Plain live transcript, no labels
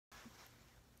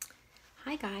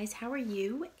Hi guys, how are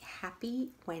you? Happy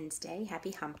Wednesday,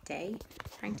 happy hump day.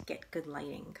 Trying to get good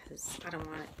lighting because I don't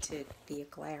want it to be a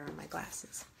glare on my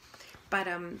glasses. But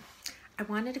I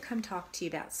wanted to come talk to you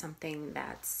about something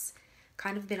that's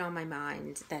kind of been on my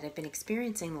mind that I've been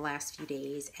experiencing the last few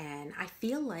days, and I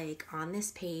feel like on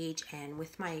this page and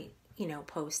with my,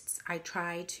 posts, I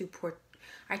try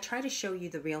to show you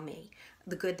the real me,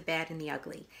 the good, the bad, and the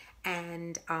ugly.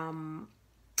 And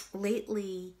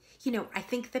lately, I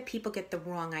think that people get the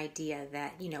wrong idea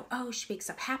that, oh, she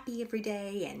wakes up happy every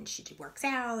day and she works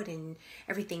out and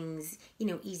everything's,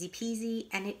 easy peasy.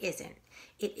 And it isn't.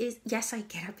 It is, yes, I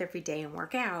get up every day and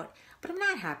work out, but I'm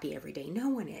not happy every day. No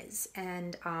one is.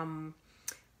 And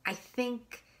I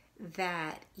think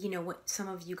that, what some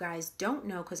of you guys don't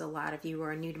know, because a lot of you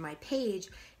are new to my page,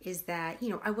 is that,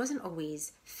 I wasn't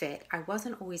always fit. I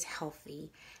wasn't always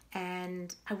healthy.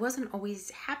 And I wasn't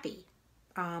always happy.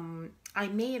 I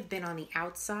may have been on the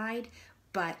outside,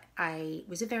 but I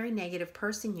was a very negative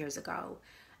person years ago.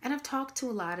 And I've talked to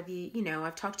a lot of you,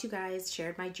 I've talked to you guys,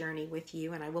 shared my journey with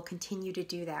you, and I will continue to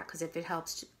do that because if it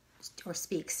helps or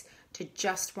speaks to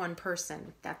just one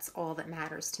person, that's all that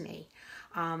matters to me.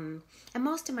 And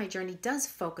most of my journey does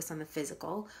focus on the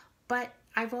physical, but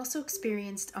I've also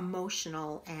experienced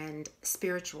emotional and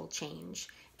spiritual change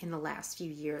in the last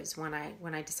few years when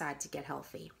I decided to get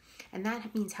healthy. And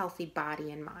that means healthy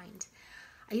body and mind.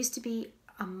 I used to be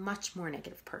a much more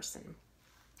negative person,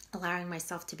 allowing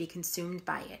myself to be consumed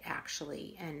by it,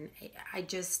 actually. And I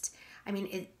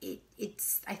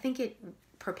think it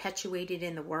perpetuated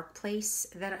in the workplace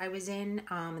that I was in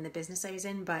the business I was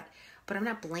in, but I'm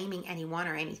not blaming anyone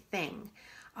or anything.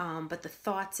 But the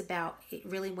thoughts about it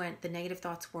really the negative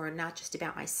thoughts were not just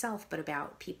about myself, but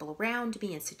about people around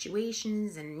me and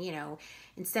situations. And,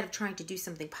 instead of trying to do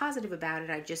something positive about it,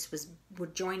 I just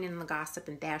would join in the gossip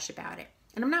and bash about it.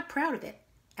 And I'm not proud of it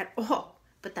at all,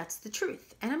 but that's the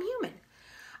truth. And I'm human.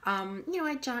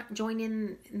 I join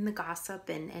in the gossip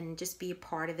and just be a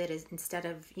part of it instead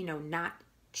of, not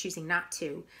choosing not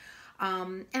to.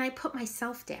 And I put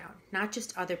myself down, not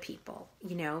just other people.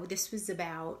 This was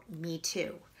about me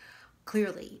too,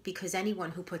 clearly, because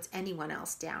anyone who puts anyone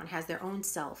else down has their own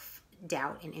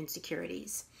self-doubt and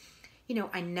insecurities.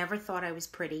 I never thought I was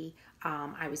pretty.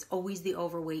 I was always the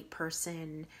overweight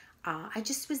person. I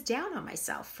just was down on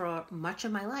myself for much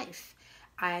of my life.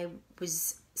 I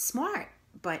was smart,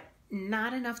 but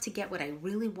not enough to get what I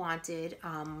really wanted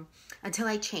until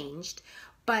I changed.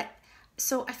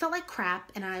 So I felt like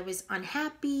crap, and I was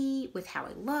unhappy with how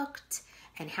I looked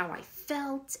and how I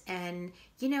felt. And,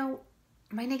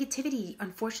 my negativity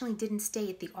unfortunately didn't stay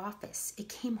at the office. It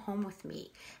came home with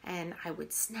me, and I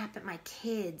would snap at my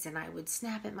kids and I would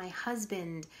snap at my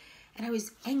husband, and I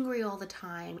was angry all the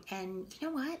time. And you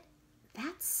know what?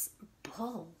 That's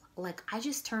bull. Like, I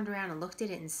just turned around and looked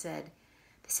at it and said,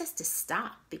 this has to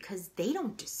stop because they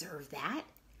don't deserve that.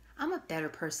 I'm a better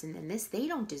person than this. They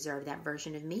don't deserve that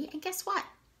version of me. And guess what?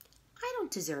 I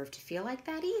don't deserve to feel like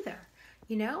that either.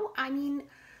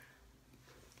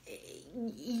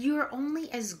 You're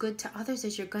only as good to others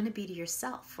as you're going to be to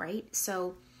yourself, right?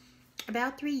 So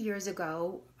about 3 years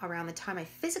ago, around the time I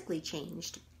physically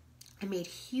changed, I made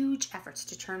huge efforts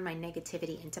to turn my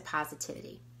negativity into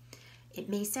positivity. It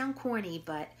may sound corny,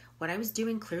 but what I was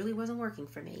doing clearly wasn't working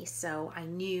for me, so I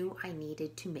knew I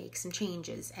needed to make some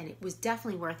changes, and it was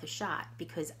definitely worth a shot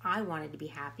because I wanted to be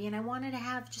happy and I wanted to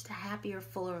have just a happier,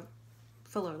 fuller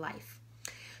life.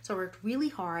 So I worked really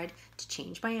hard to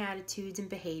change my attitudes and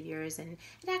behaviors, and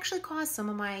it actually caused some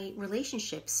of my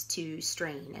relationships to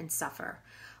strain and suffer,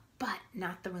 but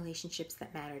not the relationships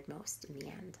that mattered most in the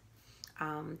end.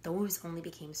 Those only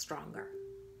became stronger.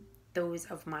 Those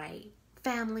of my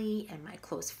family and my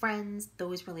close friends,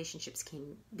 those relationships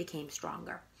became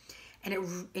stronger. And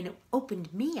it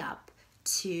opened me up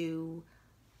to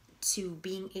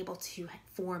being able to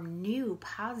form new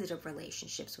positive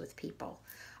relationships with people.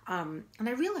 And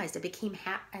I realized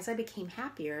as I became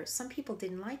happier, some people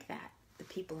didn't like that. The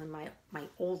people in my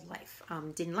old life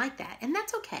didn't like that. And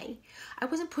that's okay. I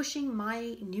wasn't pushing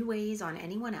my new ways on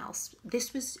anyone else.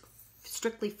 This was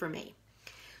strictly for me.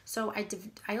 So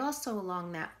I also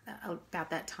about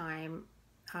that time,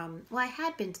 I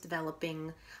had been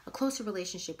developing a closer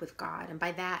relationship with God. And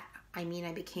by that, I mean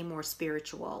I became more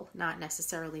spiritual, not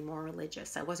necessarily more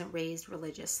religious. I wasn't raised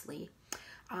religiously.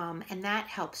 And that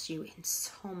helps you in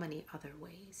so many other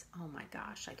ways. Oh my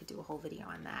gosh, I could do a whole video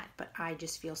on that. But I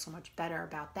just feel so much better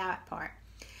about that part.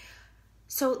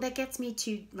 So that gets me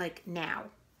to now.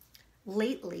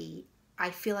 Lately,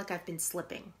 I feel like I've been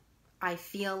slipping. I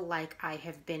feel like I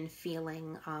have been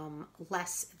feeling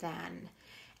less than.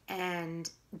 And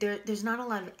there's not a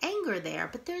lot of anger there,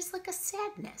 but there's like a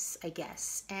sadness, I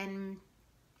guess. And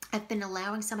I've been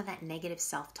allowing some of that negative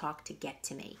self-talk to get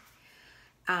to me.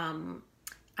 I'm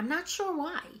not sure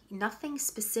why. Nothing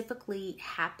specifically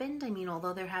happened. I mean,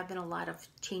 although there have been a lot of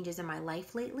changes in my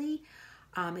life lately,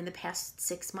 in the past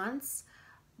 6 months,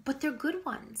 but they're good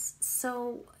ones.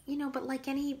 So, but like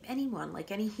anyone,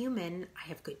 like any human, I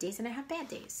have good days and I have bad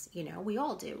days. We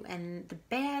all do. And the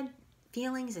bad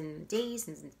feelings and days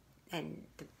and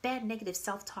the bad negative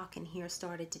self-talk in here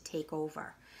started to take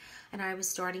over. And I was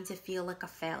starting to feel like a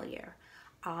failure.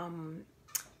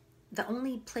 The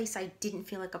only place I didn't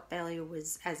feel like a failure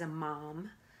was as a mom,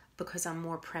 because I'm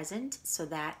more present. So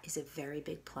that is a very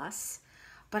big plus.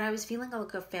 But I was feeling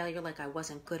like a failure, like I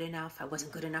wasn't good enough. I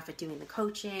wasn't good enough at doing the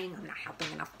coaching. I'm not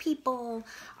helping enough people.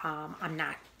 I'm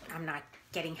not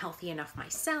getting healthy enough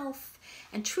myself.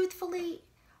 And truthfully,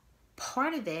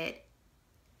 part of it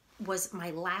was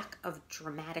my lack of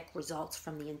dramatic results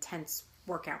from the intense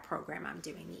workout program I'm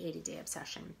doing, the 80-day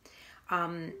obsession.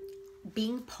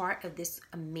 Being part of this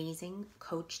amazing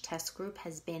coach test group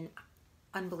has been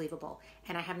unbelievable.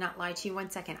 And I have not lied to you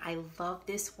 1 second. I love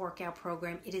this workout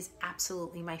program. It is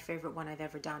absolutely my favorite one I've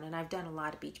ever done. And I've done a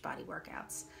lot of Beachbody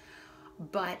workouts.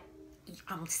 But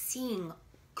I'm seeing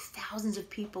thousands of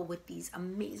people with these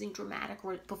amazing dramatic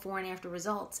before and after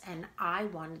results. And I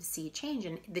wanted to see a change.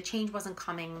 And the change wasn't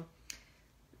coming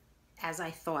as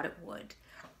I thought it would.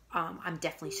 I'm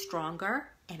definitely stronger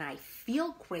and I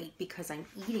feel great because I'm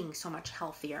eating so much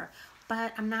healthier,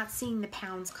 but I'm not seeing the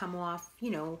pounds come off,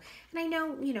 and I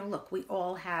know, look, we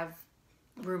all have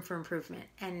room for improvement,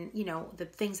 and, the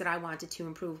things that I wanted to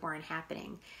improve weren't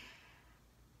happening.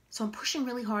 So I'm pushing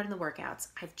really hard in the workouts.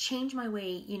 I've changed my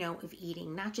way, of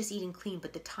eating, not just eating clean,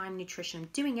 but the time nutrition. I'm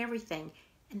doing everything.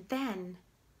 And then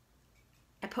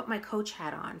I put my coach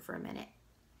hat on for a minute.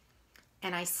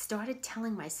 And I started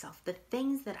telling myself the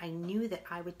things that I knew that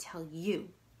I would tell you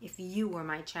if you were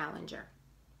my challenger.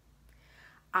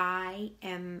 I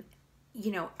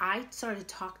started to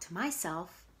talk to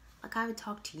myself like I would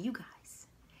talk to you guys.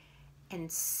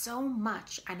 And so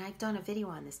much, and I've done a video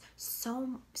on this,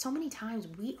 so many times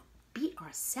we beat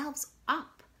ourselves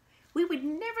up. We would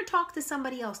never talk to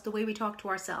somebody else the way we talk to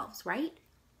ourselves, right?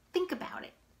 Think about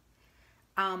it.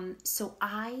 So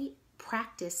I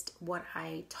practiced what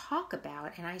I talk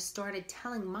about, and I started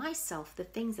telling myself the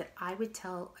things that I would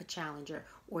tell a challenger,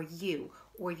 or you,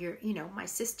 or your, my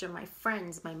sister, my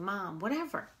friends, my mom,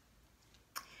 whatever.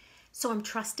 So I'm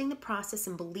trusting the process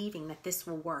and believing that this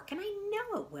will work, and I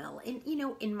know it will. And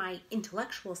in my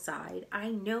intellectual side,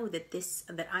 I know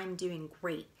that I'm doing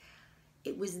great.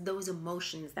 It was those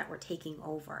emotions that were taking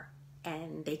over,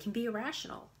 and they can be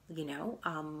irrational,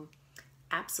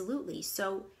 absolutely.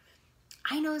 So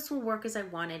I know this will work as I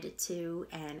wanted it to,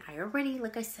 and I already,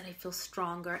 like I said, I feel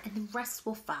stronger, and the rest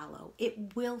will follow.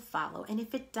 It will follow, and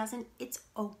if it doesn't, it's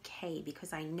okay,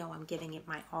 because I know I'm giving it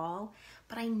my all,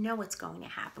 but I know it's going to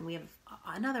happen. We have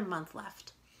another month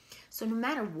left. So no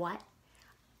matter what,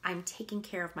 I'm taking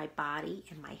care of my body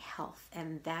and my health,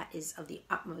 and that is of the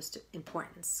utmost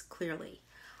importance, clearly.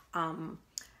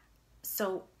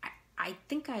 So I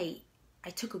think I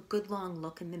took a good long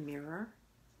look in the mirror,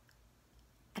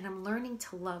 and I'm learning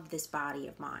to love this body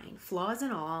of mine. Flaws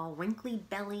and all, wrinkly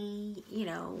belly,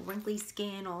 wrinkly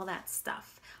skin, all that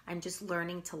stuff. I'm just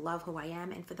learning to love who I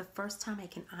am. And for the first time, I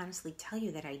can honestly tell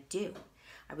you that I do.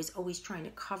 I was always trying to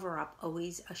cover up,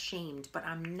 always ashamed, but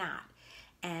I'm not.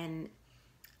 And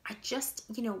I just,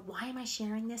 why am I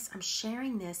sharing this? I'm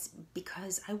sharing this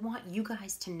because I want you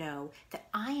guys to know that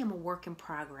I am a work in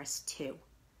progress too.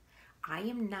 I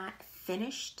am not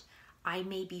finished. I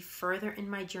may be further in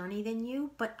my journey than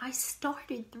you, but I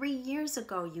started 3 years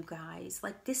ago, you guys.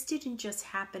 Like, this didn't just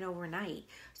happen overnight.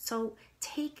 So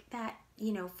take that,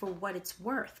 for what it's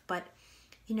worth. But,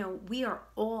 we are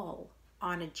all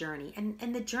on a journey.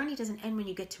 And the journey doesn't end when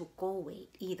you get to a goal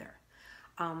weight either.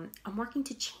 I'm working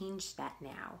to change that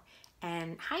now.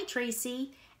 And hi,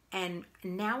 Tracy. And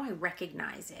now I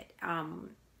recognize it.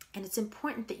 And it's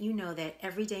important that you know that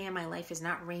every day in my life is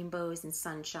not rainbows and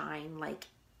sunshine like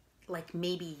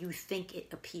maybe you think it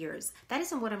appears. That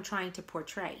isn't what I'm trying to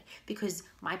portray, because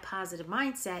my positive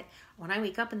mindset, when I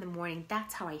wake up in the morning,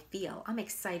 that's how I feel. I'm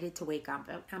excited to wake up.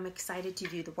 I'm excited to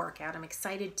do the workout. I'm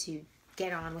excited to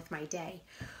get on with my day.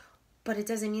 But it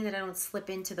doesn't mean that I don't slip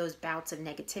into those bouts of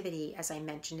negativity, as I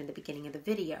mentioned in the beginning of the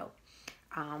video.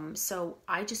 So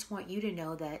I just want you to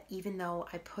know that even though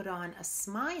I put on a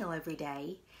smile every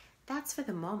day, that's for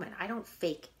the moment. I don't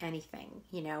fake anything.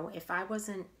 If I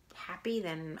wasn't happy,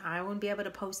 then I wouldn't be able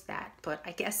to post that. But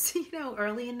I guess,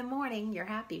 early in the morning, you're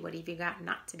happy. What have you got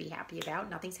not to be happy about?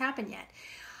 Nothing's happened yet.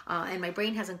 And my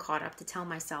brain hasn't caught up to tell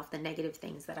myself the negative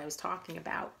things that I was talking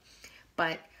about.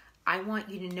 But I want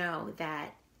you to know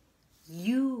that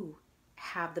you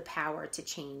have the power to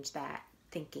change that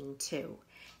thinking too.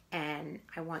 And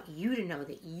I want you to know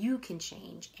that you can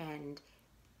change, and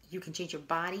you can change your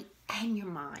body and your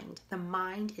mind. The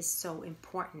mind is so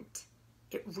important.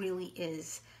 It really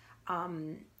is.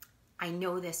 I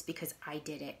know this because I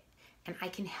did it, and I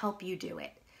can help you do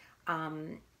it.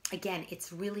 Again,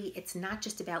 it's not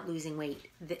just about losing weight.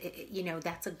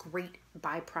 That's a great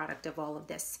byproduct of all of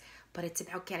this, but it's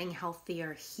about getting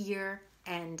healthier here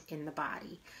and in the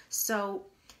body. So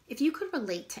if you could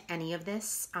relate to any of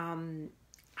this,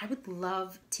 I would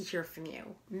love to hear from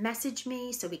you. Message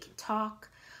me so we can talk.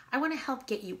 I want to help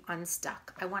get you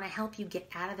unstuck. I want to help you get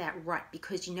out of that rut,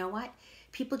 because you know what?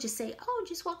 People just say, oh,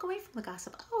 just walk away from the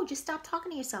gossip. Oh, just stop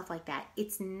talking to yourself like that.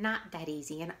 It's not that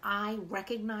easy, and I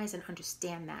recognize and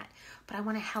understand that. But I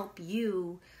want to help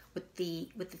you with the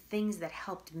things that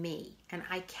helped me, and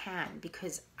I can,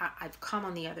 because I've come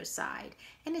on the other side.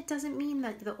 And it doesn't mean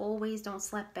that the old ways don't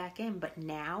slip back in, but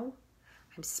now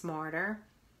I'm smarter.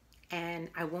 And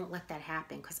I won't let that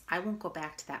happen, because I won't go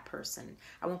back to that person.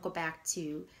 I won't go back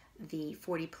to the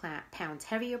 40 pounds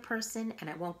heavier person, and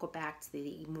I won't go back to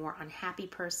the more unhappy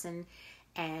person.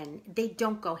 And they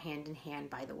don't go hand in hand,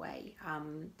 by the way.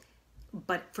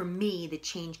 But for me, the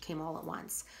change came all at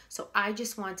once. So I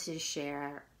just wanted to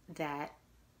share that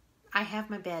I have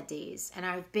my bad days, and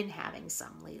I've been having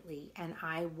some lately. And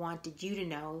I wanted you to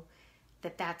know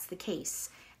that that's the case.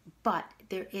 But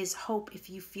there is hope. If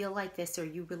you feel like this or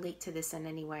you relate to this in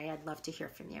any way, I'd love to hear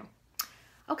from you.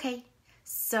 Okay,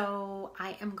 so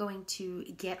I am going to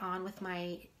get on with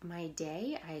my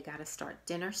day. I got to start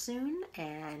dinner soon.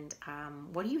 And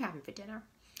what are you having for dinner?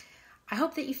 I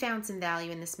hope that you found some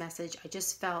value in this message. I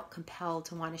just felt compelled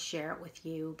to want to share it with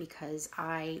you, because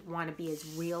I want to be as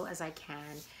real as I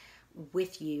can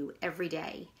with you every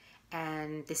day.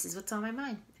 And this is what's on my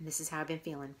mind, and this is how I've been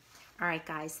feeling. All right,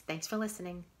 guys, thanks for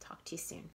listening. Talk to you soon.